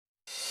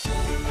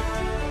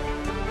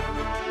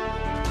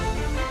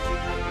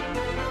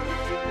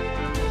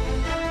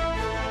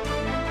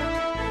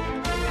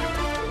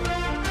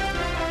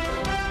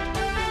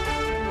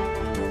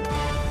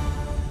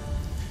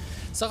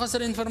Саха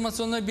сирэ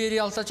информационнай биэрии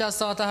 6 час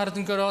сағата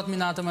хартын көріғат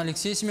минатым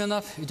Алексей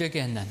Семенов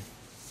үтекеннен.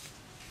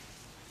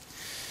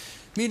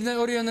 Мирне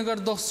орионыгар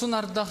 90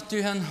 ардақ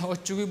түйен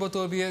отчугui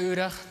ботобия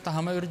үрәқ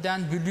тахама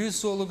үрдән бүлі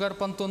солугар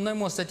пантоннай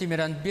моста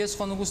темерен 5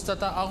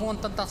 қонығыстата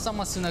ағуантан тақса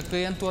масына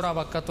көйен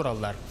турабаққа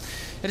туралар.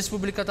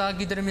 Республикатағы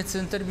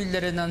гидрометцентр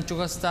билдерінен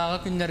чуғастағы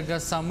күнлерге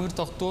самыр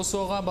тоқту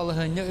соға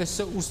балығыны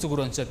өссі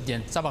ұстығырын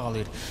сөптен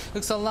сабағалыр.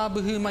 Үксалла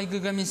бұғы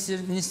майгыға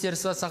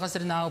министерство Саха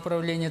сирэ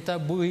управлениета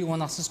бұғы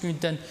онақсыз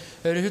күнтен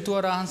өрігі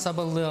туарағын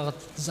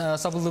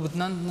сабылы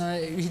бұтынан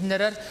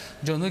үйінлерер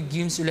жоны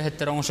гимс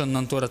үліхеттері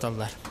оңшанынан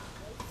туараталар.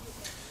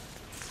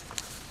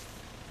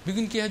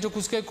 Бүгін кеге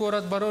жокускай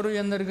корат барор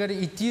уянларгар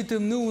ити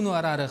тымны уну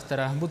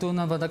арарықтыра.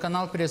 Бұтуынан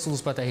водоканал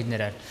пресс-улыс бата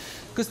хиднерер.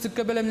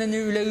 Кыстыққа бәлемнені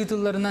үлі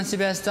ұйтыларынан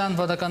Себастан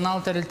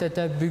водоканал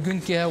тәрілтеті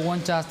бүгін кеге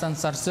 10 частан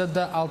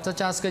сарсырды 6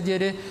 часка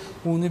дері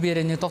уны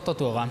берені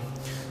тоқтатуға.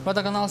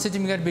 Водоканал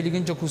сетімгер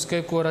белігін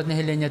жокускай корат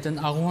нәхеленетін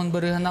ағуын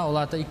бірігіна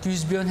олата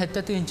 200 бүйін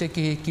хәтті түйінче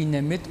кеге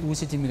кейнемет у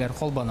сетімгер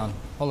қолбанан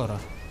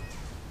оларар.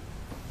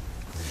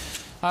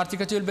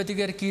 Артика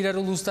төлбетігер кейрер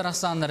ұлыстар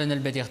ақсанларын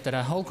әлбет ектірі.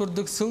 Ол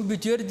күрдік сыл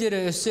бүтер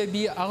дері өсі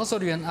бей ағыс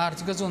орыян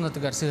артика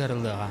зонатығар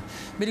сығырылыға.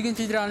 Белгін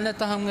федераліне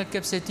тағымға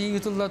кәпсеті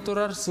ұтылла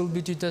тұрар сыл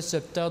бүтіті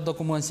сөпті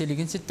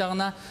документселігін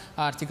сеттағына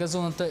артика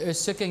зонаты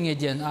өсі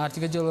кәңеден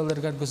артика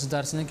жолалырғар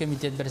государственный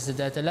комитет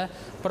председателі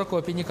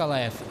Прокопий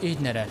Николаев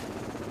үйдінерер.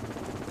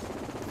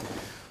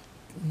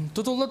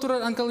 Тутулла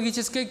турар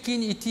онкологический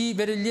кин ити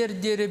берилер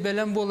дери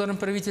белем боларын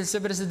правительство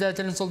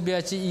председателин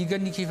Солбиячи Игорь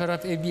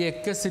Никифоров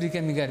эбиекке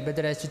сырыкемигер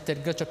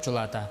бедерәчиттерге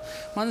чөпчулата.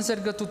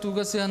 Манысерге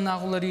тутуга сыган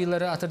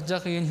нагуларыйлары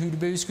Атырдьах ыйын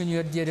хүрбе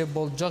үскүнүер дери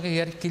болжак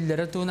егер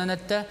киллері туунан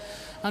әтті.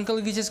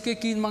 Онкологический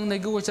кин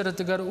маңнайгы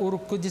очаратыгар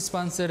урукку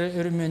диспансері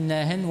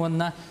өрүмөннәһин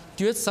онна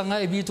түйет саңа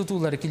эби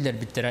тутулары киллер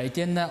биттера.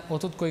 Итенна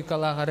отут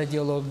койкалаға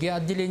радиология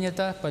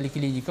отделениета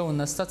поликлиника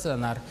онна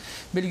стационар.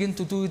 Белгин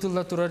туту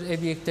ытылла турар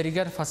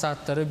эбиектеригер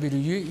фасадтары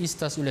бүрүйі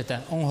истас үлеті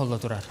оңғолла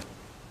турар.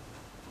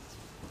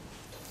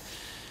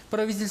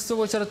 Правительство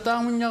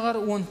очараттағы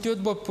мұньяғар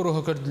 14 боп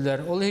пұрығы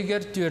көрділер. Ол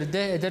егер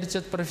түрде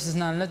әдәрчет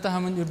профессиональны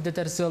тағымын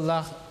үрдетер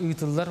сыллақ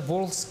ұйтылар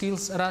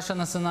WorldSkills Russia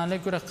национальны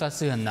көріққа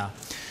сығынна.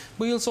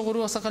 Бұл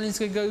соғыру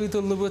Сахалинскайға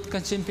ұйтылы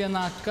бұтқан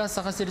чемпионатқа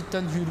Саха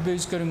сиреттен хүрбе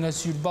үскөріңе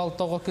сүрбал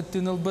тоғы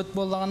күттіныл бұт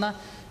болағына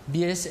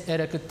 5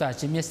 әрі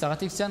күттачы. Местаға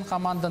тексен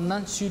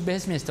команданнан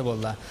сүрбәс месті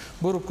болды.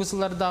 Бұрып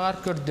күсілардағар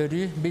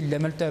көрдірі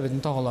білдеміл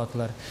тәбетін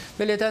тоғылатылар.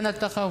 Белетен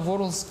әттіға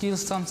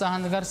WorldSkills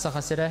самсағанығар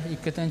Саха сирэ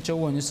 2-ші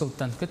ойны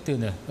сылттан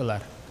күттіні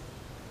ұлар.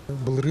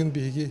 Бұлырын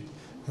бейге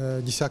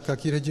десятка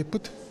кері жеп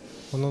бұт.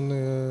 Оның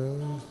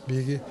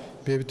бейге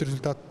бейбіт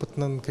результат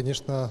бұтынан,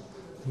 конечно,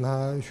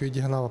 на еще и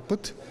диханава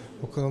пыт,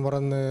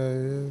 околомаран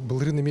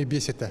былрын име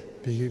бесета,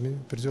 беги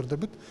призерда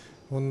быт,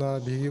 он на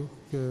беги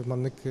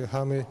маннык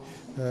хамы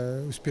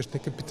успешный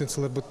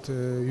компетенциялар быт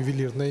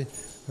ювелирный,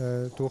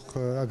 тох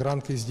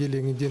огранка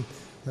изделия ден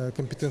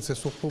компетенция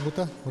сокпол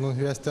быта, он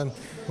хвястан,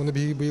 он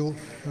беги был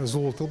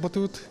золото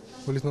бытут,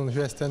 он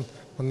хвястан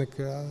маннык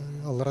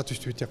аллара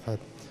чувствует яхат,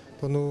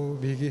 он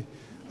беги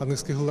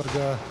английский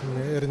гыларга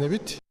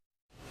эрнебит.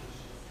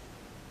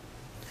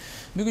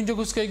 Бүгін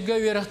жокускайга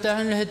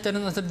үйрақтағын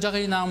ләхеттерін Атырдьах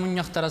ыйына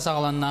мұньяқтара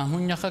сағаланна.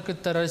 Мұньяққа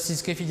күттара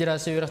Российская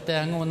Федерация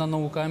үйрақтағын оны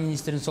наука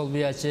министрин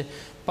Солбиячи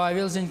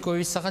Павел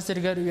Зенкович Саха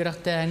сиргар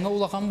үйрақтағын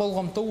улақан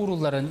болғамта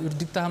уруларын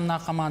үрдік тағымна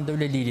команда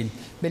үлелерін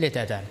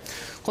белетеді.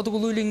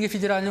 Қотығылу Ленге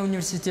Федеральный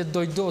университет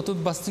дойды отут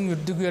бастың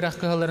үрдік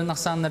үйраққығыларын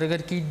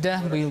ақсанларығар кейді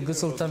бұйылғы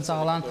сылтан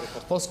сағалан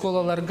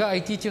осколаларға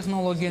IT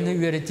технологияны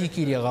үйреті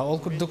кереға. Ол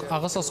күрдік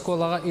ағыс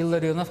осколаға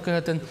Илларионов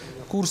кығытын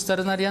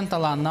курстарын ариян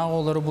таланна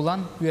олары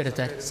бұлан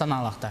үйретер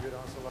саналақтар.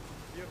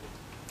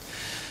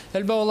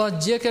 Әлбә ола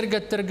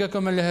жекергеттерге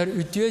көмелер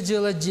үтіе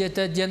жылы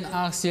жете ден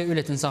акция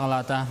үлетін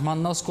сағалата.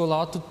 Манна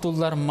сколаға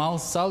туттулар мал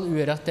сал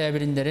үйерек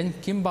тәбіріндерін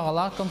ким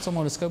бағала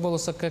комсомольскай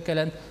болысыққа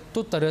кәлін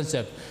туттарын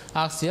сөп.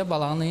 Акция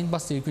балағын үйін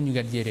басты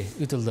күнігердері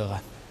үтілдіға.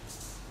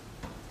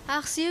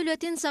 Акция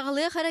үлетін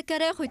сағылы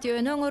қаракәрі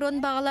құтеуінің ұрын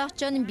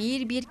бағалақчан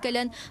бір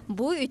кәлін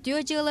бұ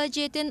үтіе жылы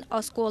жетін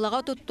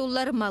осколаға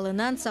туттулар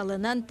малынан,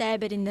 салынан,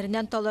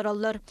 тәбіріндерінен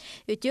толырылыр.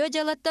 Үтіе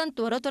жалаттан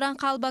тура тұран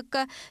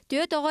қалбаққа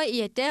төт оға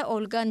иеті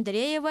Ольга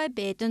Андреева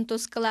бәйтін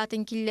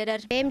тұскылатын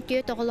келдерер. Бәйім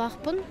төт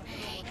оғылақпын,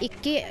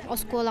 2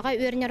 осколаға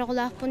өрінер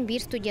оғылақпын,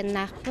 1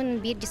 студеннақпын,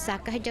 1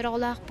 дисаққа хеджер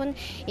оғылақпын.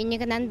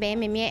 Енегінен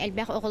бәйім еме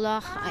әлбәқ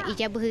оғылақ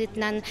ия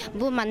бұғытынан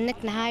бұл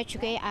маннық наға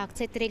үшігей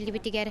акция тірелі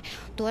бітігер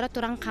тура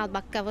тұран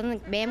қалбаққа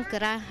бәйім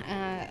кыра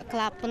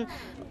клаппын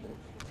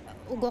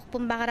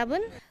угоқпын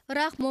бағарабын.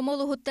 Рақ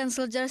момол ұғыттан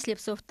сылжар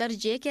слепсофтар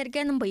жек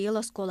ерген бұйыл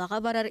осколаға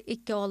барар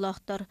 2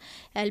 оғылақтыр.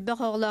 Әлбәқ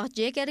оғылақ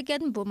жек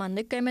ерген бұ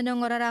манны көмен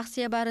оңырар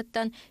ақсия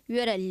барыттан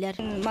үйерелілер.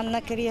 Манна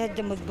кірия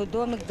жымыз бұ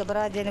домик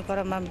добра дені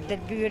көрамам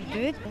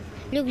бүйірдует.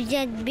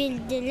 Любзят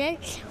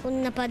білділер,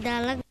 ұнна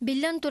падалақ.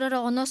 Білден тұрар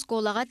оғын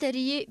осколаға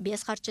тәрейі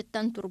 5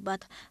 қарчыттан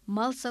турбат.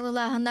 Мал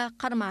сылылағына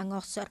қармаң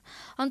оқсыр.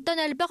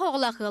 Онтан әлбәқ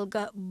оғылақ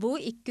ғылға бұ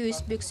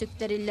 200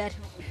 бүксіктерілер.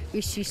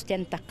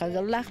 300-тен таққа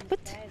ғылақ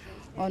бұд.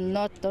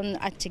 Onnoton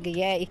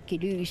açıgıya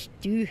ikili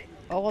üstü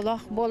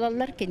оголох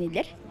болалар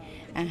кенилер.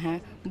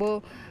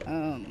 Bu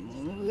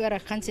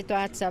ırakan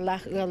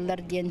situasiyalar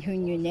ıllar diyen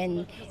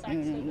hünnünen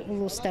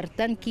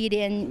uluslardan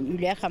kiren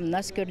üle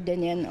hamnas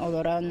gördenen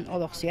olaran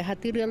olaksuya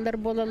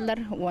hatırlar bolallar.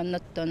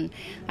 Ondan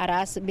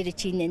aras bir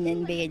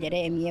çiğnenen beylere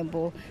emiye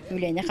bu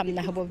ülene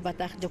hamnah bol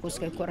batak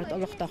dokuskay korat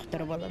olaktaktır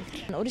bolallar.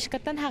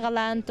 Urişkattan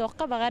hagalan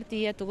toqqa bagar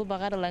tiye tugu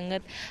bagar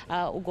langıt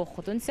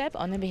ugoqutun sep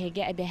onu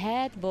behege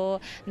ebehet bu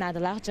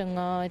nadalaq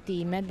janga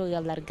timet bu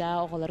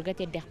yallarga oğalarga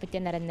terdek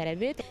biten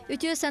erenlere bit.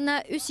 Ütüye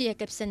sana üsiye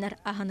kepsener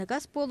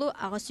ahınıgas bolu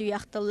ağı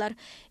suyaqtıllar.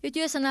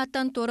 Ütüye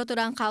sanattan tora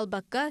turan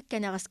qalbakka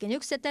keneğasken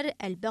yükseter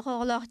elbaq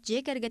oğlaq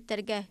jek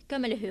ergetterge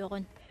kömeli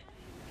hüğün.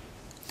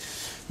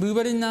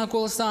 Bıbarınna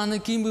kolstağını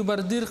kim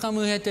bıbardır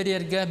qamı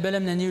heteriyerge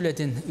belemneni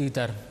ületin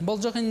ıtar.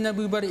 Bolcaqinna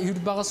bıbar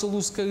hürbağız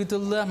uluska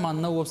ıtıllı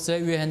manna opsa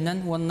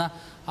üyehenden onna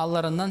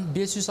allarından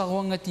 500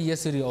 ağvanga tiye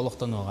sırı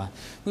oluqtan oğa.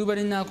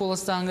 Bıbarınna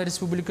kolstağını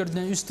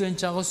respublikardan üstün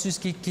çağı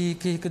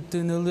süzki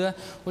kıttığınılı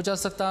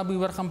ocasıqta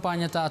bıbar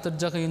kampanyata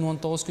Atırdьах ayın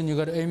 19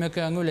 günügar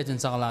öymekağını ületin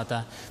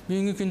sağlata.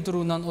 Büyüngü gün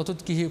turunan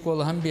 30 kihi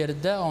kolağın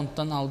berdi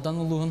ondan aldan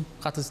uluğun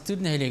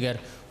katыстır nehleger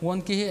 10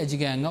 kihi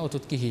ecigağına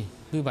 30 kihi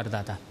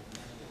bıbardata.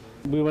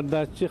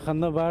 Bıvardaçı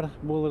xanna var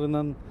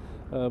bolarından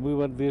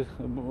bıvardır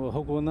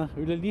hukukuna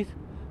ülelir.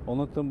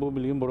 Ondan bu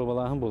bilgin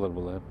boravalahın bolar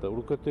bolar. Hatta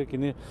urukatı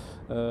kini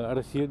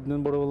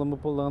Rusya'dan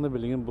boravalama bollağını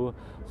bilgin bu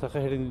Saha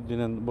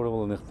herinden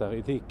boravalan iqtaq.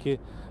 İti iki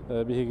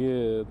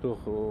bihigi toq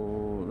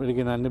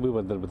regionalni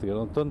bıvardır bitigar.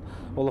 Ondan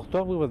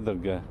olaqtaq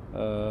bıvardırga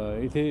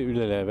iti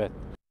ülelebet.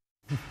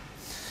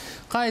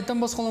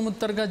 Qaytan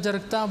bosqolamuttarga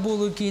jarıqta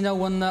bulu kina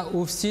wanna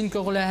ufsin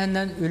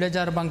köqlähänden üle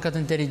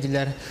jarbankatın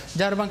teridiler.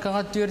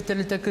 Jarbankaga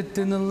törtelite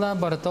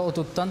kıttınılla barata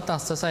otuttan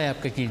tassa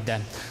sayapka kildi.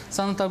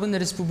 Sanatabın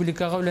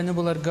respublikaga üleni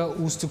bularga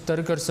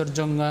ustukları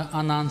körsörjonga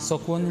anan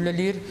sokon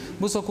ülelir.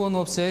 Bu sokon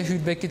opsaya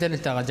hürbekki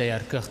telitaga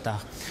jayar kıqta.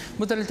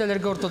 Bu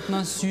telitelerge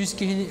ortotuna 100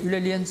 kihini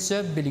üleliyen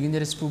söp bilgin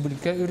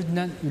respublika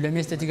ürüdünen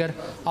ülemestetigar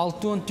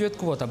 64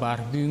 kvota bar.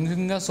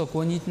 Büyüngünga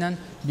sokon yitinden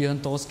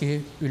 19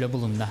 kihi üle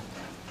bulunda.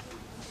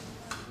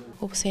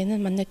 Официальный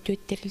манна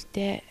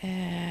төттерилте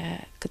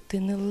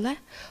кыттыныла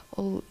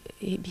ол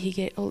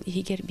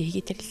игер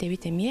биги терилтеби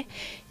теме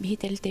биги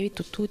терилтеби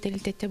туту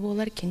терилтете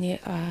болар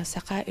кени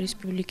Саха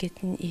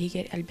республикатын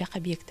игер албака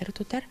объекттер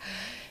тутар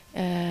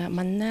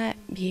манна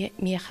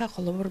мияха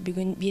колобор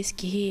бүгүн 5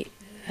 кихи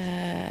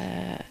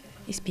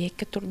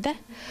испекке турда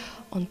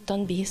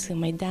онтон биги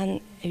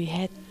сымайдан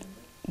үһәт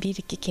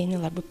 1-2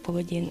 кенилар бут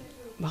полоден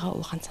бага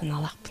улган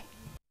саналакпын.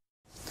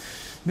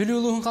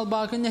 Biluluğun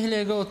kalbakın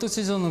nehlege 30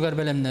 sezonu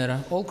belemnere.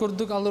 Ol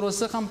kurduk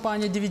alırası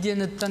kampanya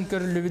dividenitten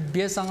körülübüt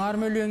 5 sanar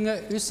milyonga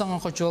 3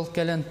 sanar koçol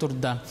kelen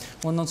turda.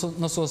 Ondan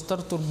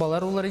nasostar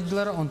turbalar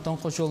ularıydılar, ondan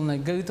koçoluna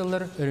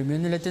gayıtalar,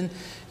 örümün iletin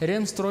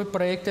Remstroy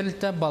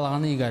proyektelitte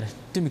balağını igar.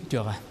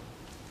 Tümüktüyoga.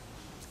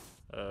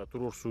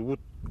 Turur suğut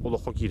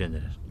olakka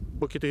kirenler.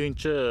 Bu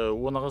kitayınca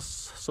onağız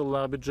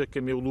sıllağı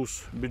büdjekke me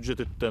ulus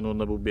büdjetitten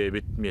ona bu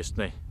bebit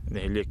mesne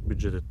nehlek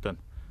büdjetitten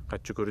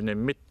kaççı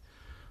körünemmet.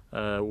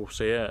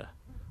 Ufsaya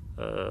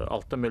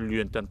 6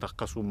 milyondan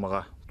taqqa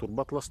summaga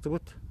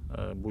turbatlastıbıt.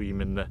 Bu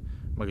imенно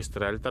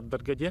магистраль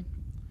тардарга ден.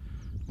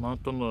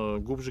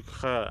 Мантон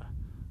губжикха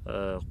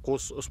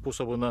қос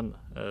способынан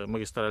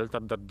магистраль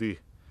тардарды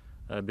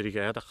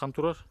бригада таққан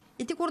турар.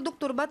 Ити курдук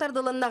турба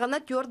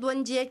тардылыннағына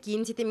тёрдуан жия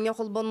кейін сетемге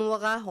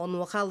қолбануыға,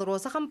 онуға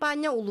алыроса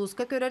компания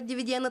улуска көрер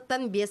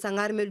дивиденеттан 5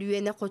 аңар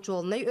мөлюені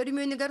қочуолынай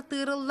өрмөнігер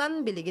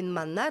тырыллан білігін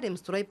манна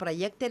Ремстрой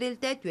проект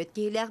терілті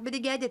төеткейләқ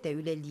бригада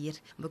тәулелер.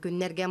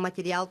 Бүкіннерге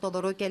материал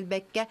толыру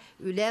келбекке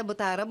үлі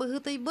бұтары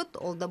бұғытай бұт,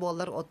 олда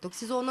болар оттық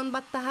сезонын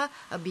баттаға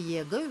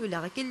бейегі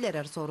үліға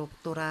келдерер соруп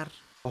турар.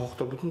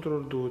 Хоқтар бұтын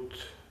тұрар дуыт,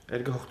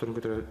 әрге хоқтарын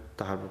көтірер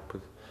тағар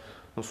бұт.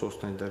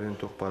 Насостайдарын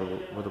тоқ бар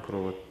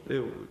водопровод.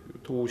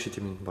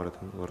 Туушитимин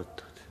баратын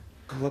барыттық.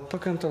 Лаппа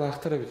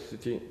канталақтар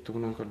бит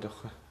тугунан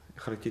көрдіққа.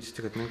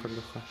 Характеристикатынан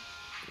көрдіққа.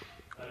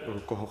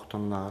 Урукко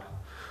хоқтанлар.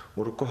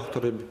 Урукко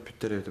хоқтары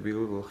бүттер бит.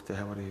 Бигыл вақытта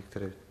хавары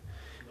хектер бит.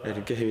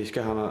 Әрге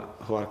хевеске хана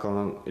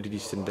хваркалан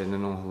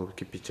регистріндерінен оңғылып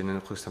кеппетченен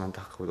қыстаран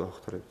таққы бит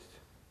хоқтары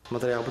бит.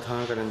 Материал бит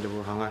хана кәренде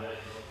бұл хана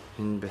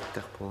мен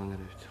бәттәқ болған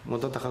бит.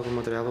 Мода таққы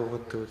материалы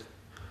оғытты бит.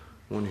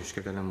 Оны хүшке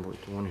кәлем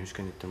бойды. Оны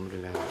хүшке неттен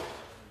бүлелән бит.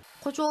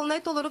 Qoçolnay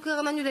toluru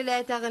kığınan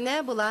üleləyətəğine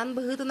bulan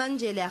bıhıtınan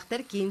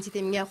jeləklər keyin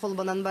sitemge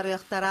xolbanan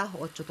barıqtara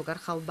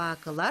otçutugar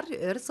xalbaqılar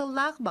ör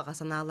sıllaq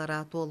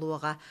bağasanalara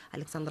toluğa.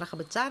 Aleksandra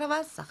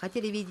Xabıtçarova, Saha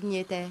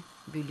televidiniyete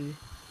bülü.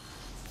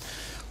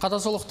 Qata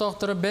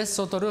soluqtaqtırı 5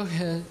 sotoru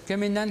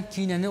kemindən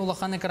kineni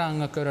ulaqan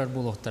ekranına körər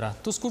buluqtıra.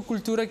 Tuzkur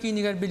kultura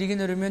kinigar biligin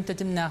örümün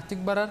tetim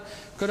nəqtik barar,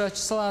 körəçi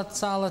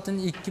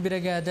salatın 2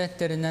 birəgədə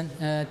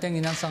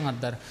tənginen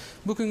sanardar.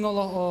 Bugün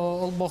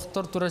ol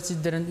boxtar tura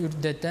sidderin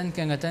ürdətten,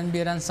 kəngətən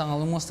berən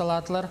sanalı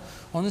mostalatlar,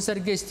 onu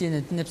sərgə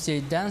isteyenetin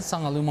epseydən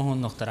sanalı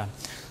mahunluqtıra.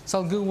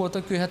 Salgı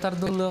ota köhe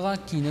tardılığa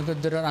kini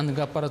gödürər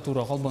anıqa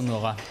aparatura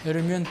qalbanuğa.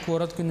 Örümün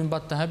korat günün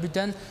battaha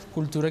büten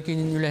kultura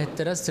kinin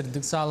üləhətlərə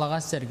sırdık sağlağa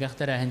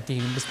sərgəxtər əhən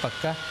tehinin biz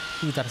bakka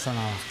uytar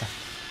sanalaqta.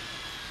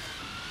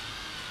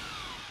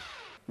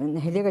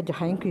 Nəhələ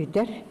jahayn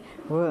küydər,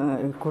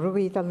 Куру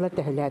италла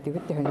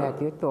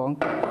тәһләтү тоң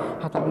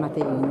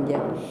хатаматы инде.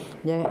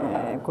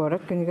 Я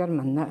корат күнгәр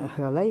манна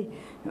хылай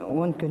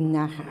 10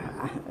 күннәх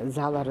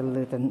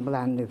заларылыдын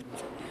буланды.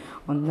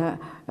 Онна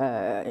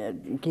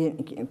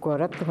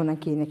корат тугынан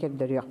кийине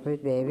кепдер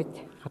яқпыт бәйбит.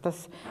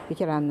 Хатас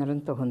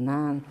ветераннарын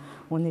тугынан,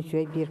 оны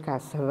жөй бир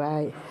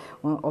касыбай,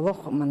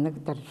 олох манны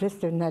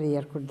торжественный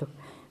ер курдук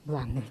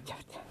буланды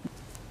чапты.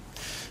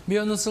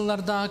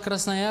 Бионысылlarda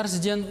Красноярск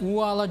ден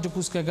уала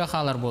Жукускайга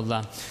халар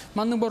болла.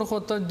 Манның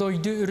борхотта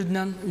дойду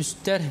үрдінен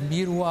үстер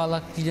бір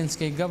уала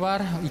Киленскайга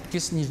бар,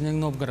 2 Нижний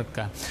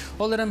Новгородка.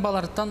 Оларын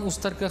баларттан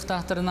устар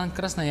кықтақтарынан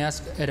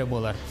Красноярск әрі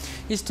болар.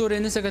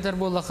 Историяны секретар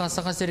боллаға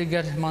Саха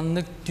серегер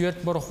манның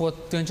 4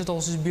 борхот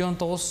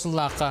 1999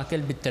 сыллаққа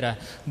келбіттірі.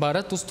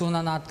 Бары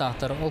тұстуынан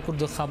аттақтыр. Ол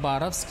күрді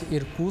Хабаровск,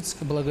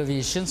 Иркутск,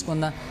 Благовещенск,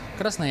 онна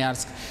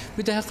Красноярск.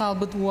 Бүтәхі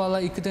қалбыт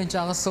уала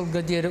 2-ағы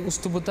сылға дері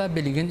ұстыбыта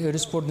белеген өрі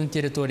спордың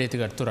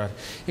территориятыгар турар.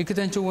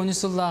 2-10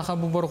 сыллаға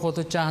бұл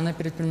борхоты чағына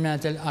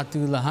предприниматель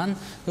Атырдьяхан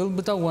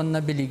ылбыта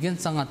уанна белеген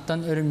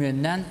саңаттан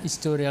өріменнен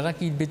историяға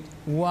кейбіт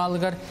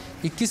уалығар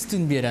 2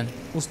 түн берен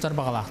ұстар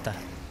бағалақтар.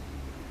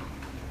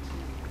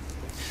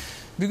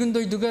 Бүгін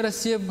дойдуға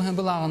Россия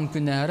бұлағын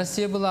күні.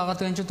 Россия бұлағы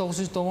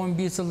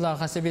 1991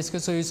 сыллаға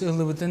Советский Союз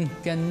ұлыбытын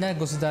кәнне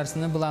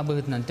государственны бұла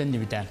бұғытынан тәнді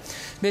біті.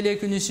 Беле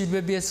күні сүрбе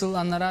 5 сыл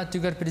аннара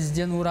түгер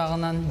президент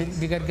урағынан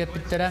бігерге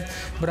біттері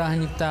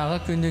бірағыниктағы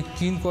күні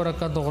кейін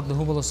қораққа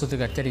доғырдығы болысы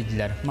түгер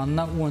тәрейділер.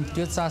 Манна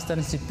 14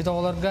 састарын сеппет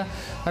оғыларға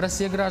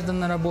Россия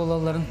гражданлары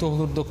болаларын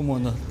тоғылыр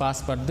документу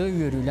паспорты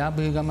үйерілі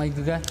бұғыға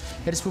майгыға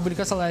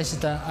Республика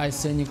Салайшыта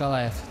Айсы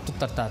Николаев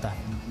тұттартады.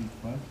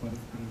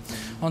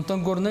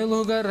 Онтон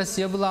горнайлыға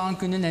Россия бұлаған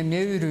күнін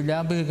әме үйрілі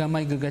бұғыға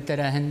майгыға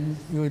тәрәхін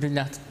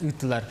үйрілі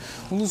ұттылар.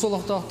 Улус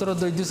олықтақтыры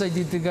дойды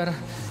сайдетігер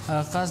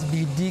қаз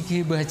білді ки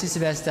бұғачы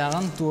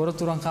сібәстіғын туыры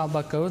тұран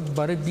қалбаққауыд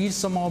бары бір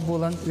сомаға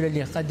болан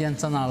үрелеққа ден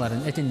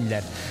саналарын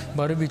әтінілер.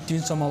 Бары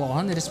бүттүйін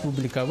сомалығын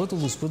республикавыд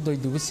улуспы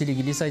дойдығы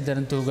селегілі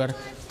сайдарын тұғыр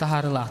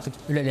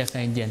тахарылақтық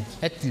үрелеққа ден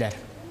әттілер.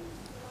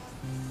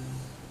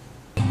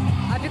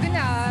 Бүгін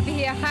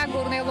бігеға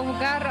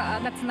горнайлығығар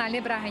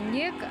национальный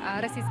брахынник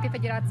Российская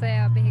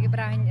Федерация бігеге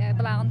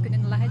бұлағын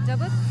күнін ұлағыт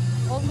жабыд.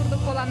 Ол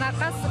күрдік болана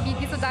қас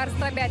бейді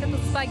сударыста бәді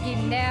ұспа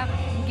геймләқ,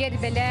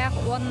 гербеләқ,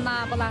 онына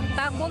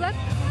бұлағықтақ болыр.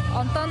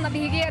 Онтон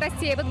бігеге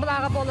Россия бұд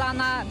бұлағы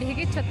болана,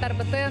 бігеге чаттар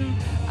бұтын,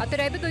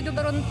 түрәбі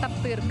дойдыларын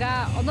таптырға,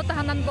 оны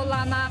тағанан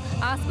болана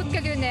аспыт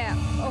кәліне,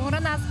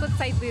 оңырын аспыт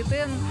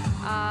сайдыдын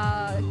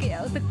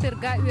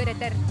ұтықтырға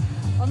үйретер.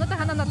 Оны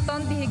таханан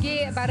оттон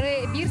биһиги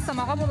бары бир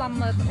самага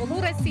буламмыт. Улуу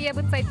Россия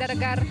бут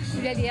сайдарыгар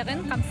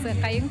үлелиэгин камсы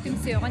кайын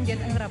түнсөөгөн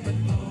ден ыңрабыт.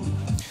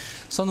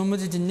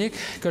 Сонуму дидинник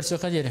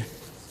көрсөкө дере.